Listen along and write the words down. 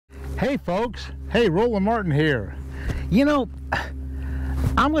Hey folks, hey, Roland Martin here. You know,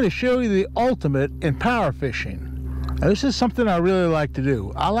 I'm going to show you the ultimate in power fishing. Now, this is something I really like to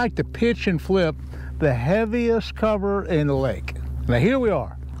do. I like to pitch and flip the heaviest cover in the lake. Now here we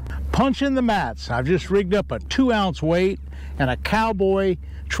are, punching the mats. I've just rigged up a 2-ounce weight and a cowboy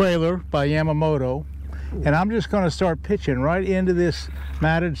trailer by Yamamoto, and I'm just going to start pitching right into this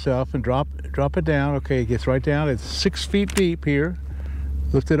matted stuff and drop it down. Okay, it gets right down. It's 6 feet deep here.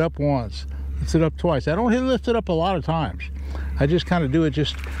 Lift it up once, lift it up twice. I don't lift it up a lot of times. I just kind of do it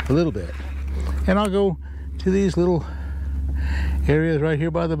just a little bit. And I'll go to these little areas right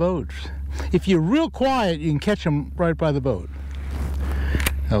here by the boats. If you're real quiet, you can catch them right by the boat.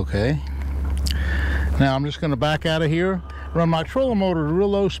 Okay. Now I'm just going to back out of here, run my trolling motor at real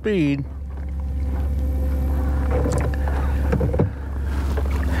low speed.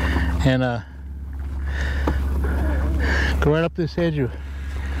 And go right up this edge of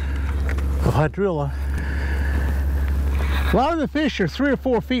Hydrilla. A lot of the fish are 3 or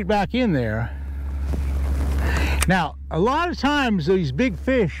 4 feet back in there. Now, a lot of times these big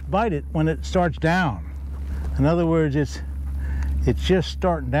fish bite it when it starts down. In other words, it's just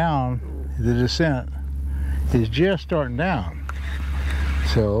starting down. The descent is just starting down.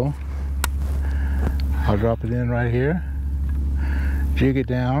 So I'll drop it in right here, jig it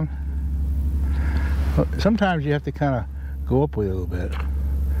down. Sometimes you have to kind of go up with it a little bit,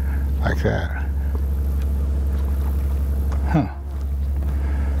 like that. Huh.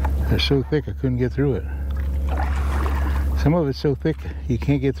 They're so thick I couldn't get through it. Some of it's so thick you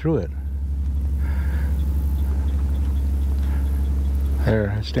can't get through it.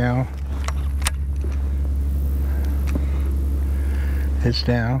 There, it's down. It's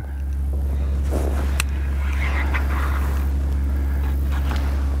down.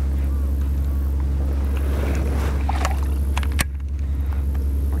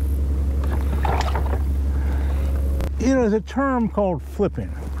 You know, there's a term called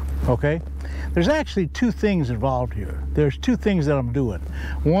flipping, okay? There's actually 2 things involved here. There's 2 things that I'm doing.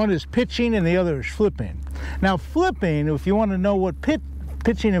 One is pitching and the other is flipping. Now flipping, if you want to know what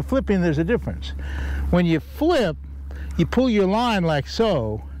pitching and flipping, there's a difference. When you flip, you pull your line like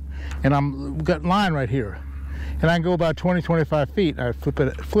so, and I've got line right here. And I can go about 20, 25 feet, I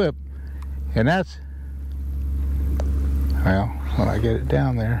flip, and that's, well, when I get it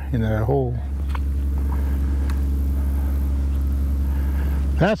down there in that hole,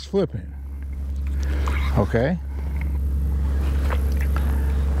 that's flipping. Okay.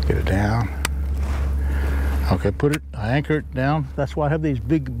 Get it down. Okay, I anchor it down. That's why I have these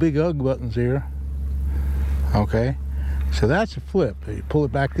big UGG buttons here. Okay. So that's a flip. You pull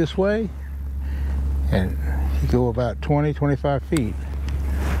it back this way, and you go about 20, 25 feet.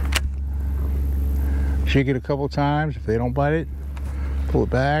 Shake it a couple times. If they don't bite it, pull it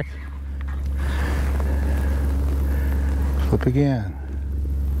back. Flip again.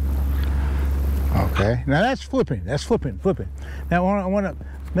 Okay, now that's flipping. That's flipping. Now I want to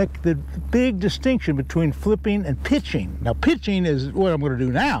make the big distinction between flipping and pitching. Now pitching is what I'm going to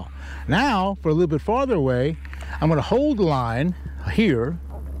do now. Now, for a little bit farther away, I'm going to hold the line here,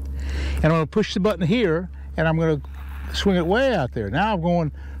 and I'm going to push the button here, and I'm going to swing it way out there. Now I'm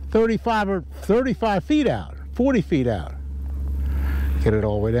going 35 feet out, 40 feet out. Get it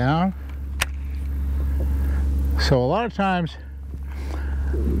all the way down. So a lot of times,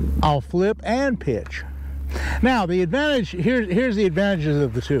 I'll flip and pitch. Now the advantage, here's the advantages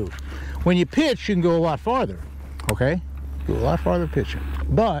of the 2. When you pitch, you can go a lot farther, okay? Go a lot farther pitching.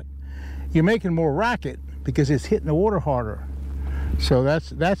 But you're making more racket because it's hitting the water harder. So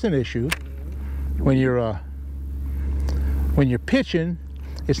that's an issue. When you're pitching,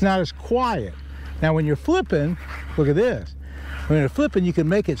 it's not as quiet. Now when you're flipping, look at this. When you're flipping, you can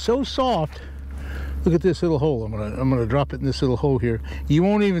make it so soft. Look at this little hole. I'm gonna drop it in this little hole here. You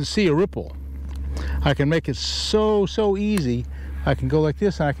won't even see a ripple. I can make it so easy. I can go like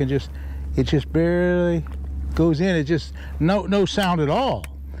this, and I can it just barely goes in. It just no sound at all.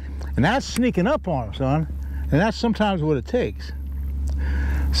 And that's sneaking up on them, son. And that's sometimes what it takes.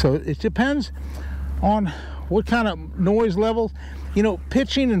 So it depends on what kind of noise level. You know,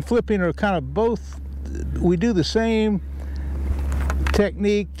 pitching and flipping are kind of both. We do the same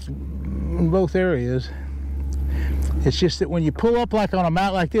technique in both areas. It's just that when you pull up like on a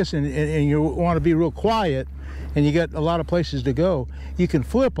mat like this and you want to be real quiet and you got a lot of places to go, you can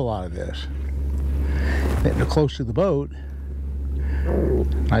flip a lot of this. Getting close to the boat,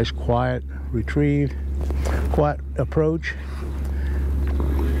 nice quiet retrieve, quiet approach.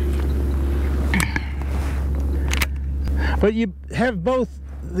 But you have both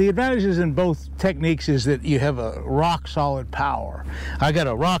the advantages in both techniques is that you have a rock solid power. I got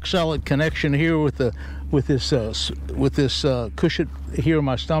a rock solid connection here with this cushion here in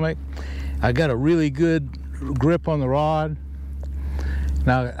my stomach. I got a really good grip on the rod.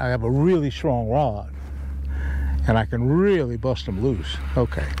 Now I have a really strong rod, and I can really bust them loose.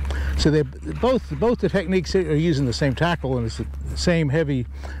 Okay, so they both the techniques are using the same tackle, and it's the same heavy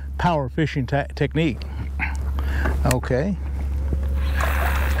power fishing technique. Okay.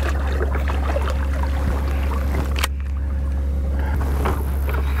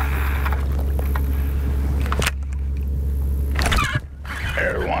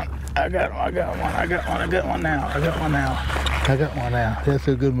 There's one. I got one now. That's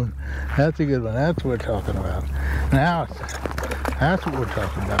a good one. That's what we're talking about. Now, that's what we're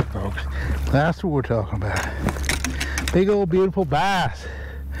talking about, folks. That's what we're talking about. Big old beautiful bass.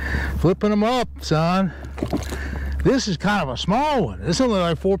 Flipping them up, son. This is kind of a small one. It's only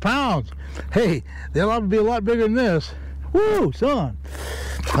like 4 pounds. Hey, they'll be a lot bigger than this. Woo, son.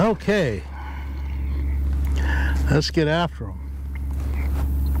 Okay. Let's get after them.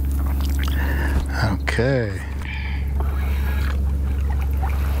 Okay.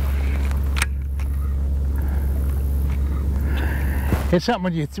 It's something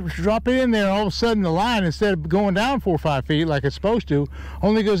when you drop it in there, all of a sudden the line, instead of going down 4 or 5 feet like it's supposed to,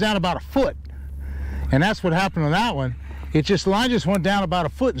 only goes down about 1 foot. And that's what happened on that one. The line just went down about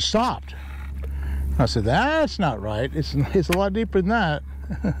 1 foot and stopped. I said, that's not right. It's a lot deeper than that.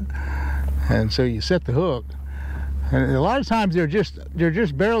 And so you set the hook. And a lot of times they're just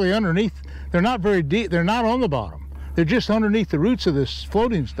barely underneath. They're not very deep. They're not on the bottom. They're just underneath the roots of this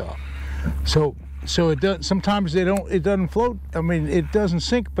floating stuff. So it does. Sometimes it doesn't float. I mean, it doesn't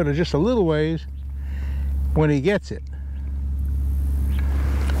sink, but it's just a little ways when he gets it.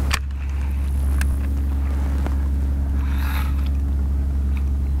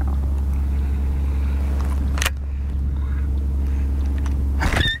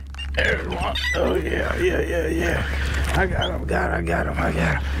 There's one. Oh yeah. I got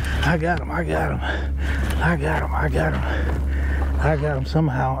him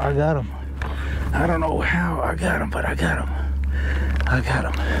somehow. I got him. I don't know how I got him, but I got him.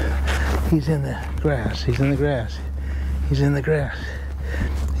 He's in the grass. He's in the grass.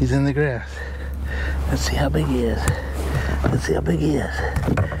 Let's see how big he is.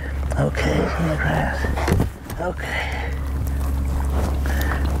 Okay, he's in the grass.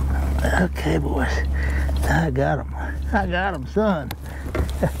 Okay, boys. I got him, son.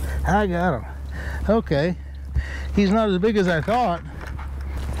 I got him. Okay. He's not as big as I thought.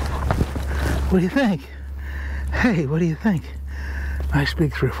 What do you think? Hey, what do you think? Nice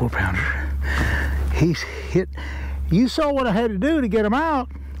big 3 or 4 pounder. He's hit. You saw what I had to do to get him out.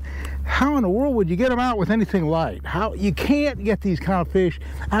 How in the world would you get him out with anything light? You can't get these kind of fish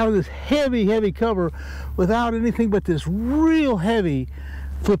out of this heavy cover without anything but this real heavy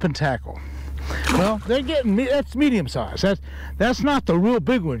flipping tackle. Well, they're getting, that's medium size. That's not the real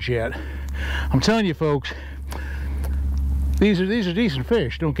big ones yet. I'm telling you, folks, these are decent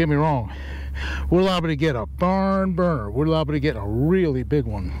fish, don't get me wrong. We're liable to get a barn burner. We're liable to get a really big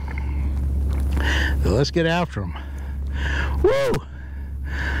one. So let's get after them. Woo!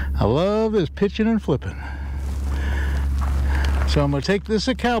 I love this pitching and flipping. So I'm going to take this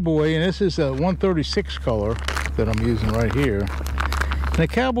a cowboy, and this is a 136 color that I'm using right here. And the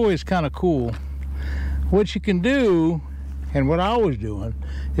cowboy is kind of cool. What you can do, and what I was doing,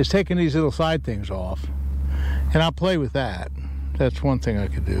 is taking these little side things off, and I'll play with that. That's one thing I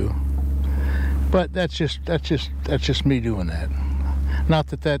could do. But that's just me doing that. Not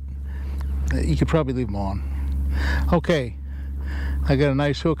that you could probably leave them on. Okay, I got a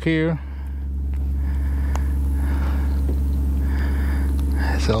nice hook here.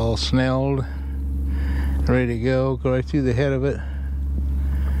 It's all snelled, ready to go. Go right through the head of it,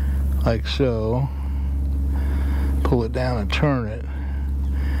 like so. Pull it down and turn it,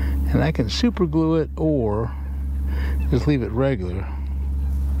 and I can super glue it or just leave it regular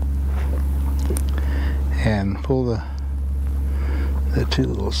and pull the 2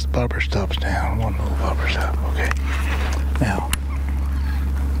 little bobber stops down. 1 little bobber stop. Okay, now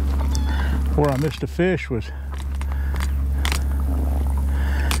where I missed a fish was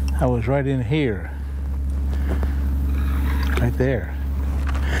I was right in here, right there.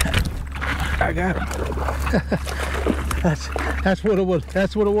 I got him. That's what it was.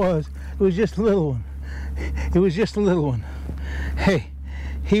 It was just a little one. Hey,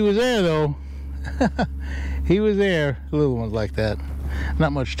 he was there though. He was there. Little ones like that.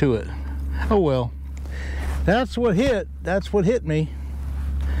 Not much to it. Oh well. That's what hit me.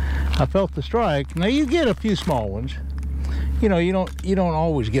 I felt the strike. Now you get a few small ones. you know, you don't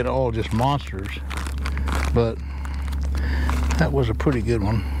always get all just monsters, but that was a pretty good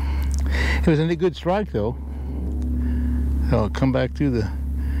one. It was a good strike though. I'll come back through the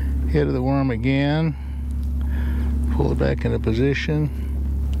head of the worm again, pull it back into position,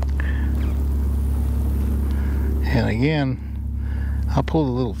 and again I'll pull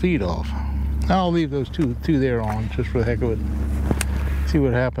the little feet off. I'll leave those two there on just for the heck of it. See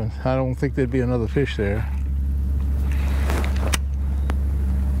what happens. I don't think there'd be another fish there.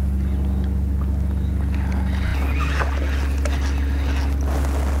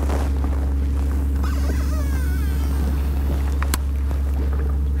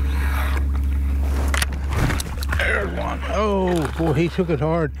 There's one. Oh boy, he took it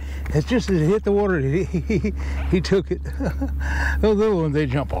hard. It's just as it hit the water, he took it. Those little ones, they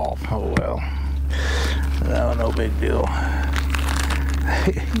jump off. Oh well. No big deal.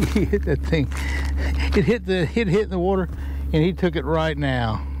 He hit that thing. It hit in the water, and he took it right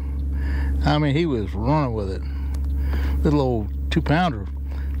now. I mean, he was running with it. Little old 2-pounder.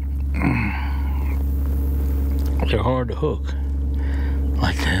 They're hard to hook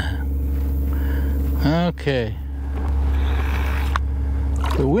like that. Okay.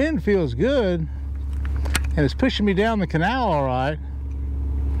 The wind feels good, and it's pushing me down the canal all right,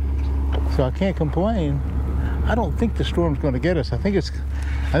 so I can't complain. I don't think the storm's going to get us. I think it's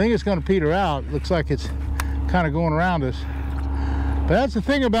going to peter out. Looks like it's kind of going around us. But that's the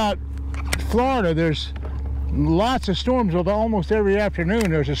thing about Florida. There's lots of storms almost every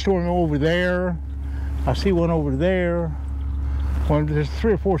afternoon. There's a storm over there. I see one over there. Well, there's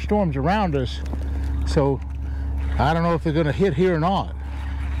 3 or 4 storms around us. So I don't know if they're going to hit here or not.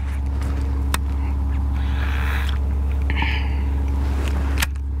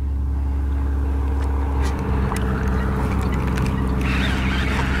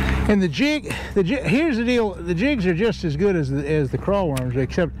 And the jig, here's the deal, the jigs are just as good as the crawworms,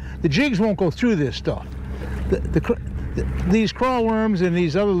 except the jigs won't go through this stuff. These crawworms and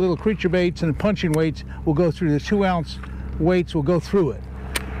these other little creature baits and punching weights will go through, the 2-ounce weights will go through it.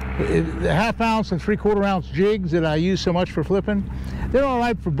 The 1/2 ounce and 3/4 ounce jigs that I use so much for flipping, they're all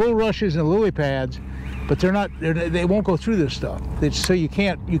right for bull rushes and lily pads, but they won't go through this stuff. So you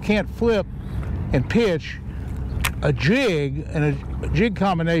can't flip and pitch a jig and a jig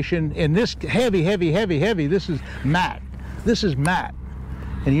combination in this heavy. This is mat. This is mat.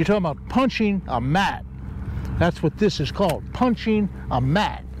 And you're talking about punching a mat. That's what this is called, punching a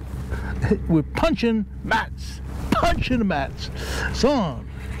mat. We're punching mats. Punching the mats. Son.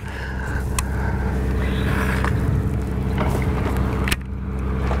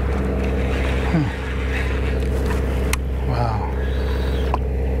 Wow.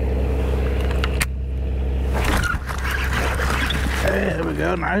 Hey, there we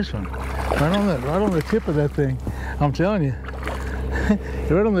go, nice one. Right on the tip of that thing. I'm telling you.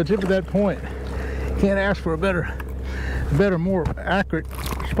 Right on the tip of that point. Can't ask for a better, more accurate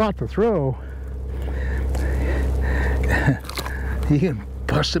spot to throw. You can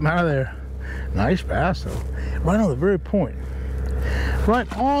bust him out of there. Nice bass though. Right on the very point. Right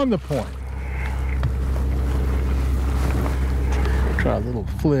on the point. Try a little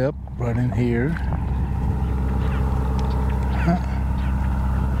flip right in here.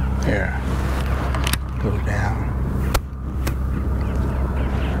 There. Go down.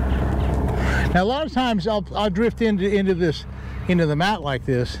 Now a lot of times I'll drift into the mat like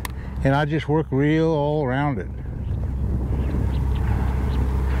this, and I just work real all around it.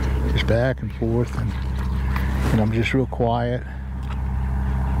 Just back and forth, and I'm just real quiet.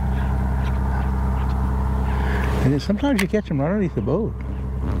 And then sometimes you catch them right underneath the boat.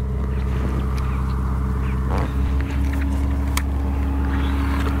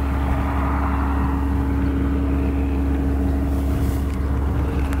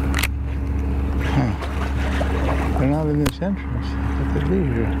 They're not in this entrance. What could be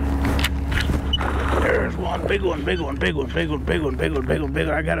here? There's one big one. I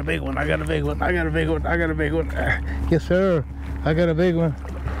got a big one. Yes, sir. I got a big one.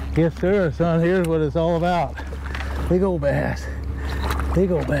 Yes, sir, son. Here's what it's all about. Big old bass.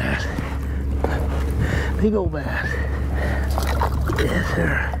 Yes,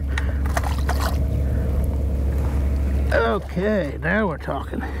 sir. Okay, now we're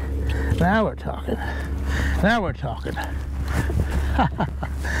talking.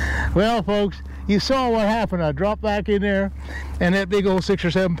 Well, folks, you saw what happened. I dropped back in there, and that big old 6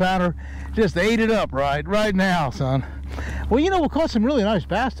 or 7 pounder just ate it up right now, son. Well, you know, we caught some really nice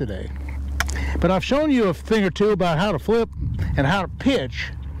bass today, but I've shown you a thing or two about how to flip and how to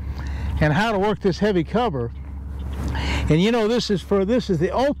pitch and how to work this heavy cover. And you know, this is the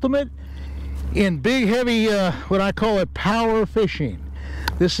ultimate in big, heavy, what I call it, power fishing.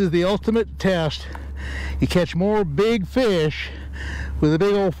 This is the ultimate test. You catch more big fish with a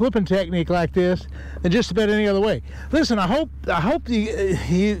big old flipping technique like this than just about any other way. Listen, I hope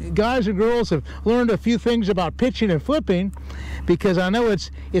you guys and girls have learned a few things about pitching and flipping, because I know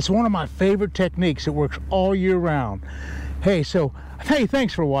it's one of my favorite techniques. It works all year round. Hey,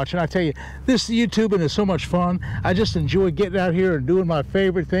 thanks for watching. I tell you, this YouTubing is so much fun. I just enjoy getting out here and doing my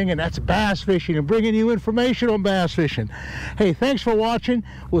favorite thing, and that's bass fishing and bringing you information on bass fishing. Hey, thanks for watching.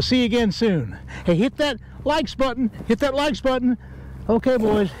 We'll see you again soon. Hey, hit that likes button. Hit that likes button. Okay,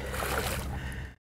 boys.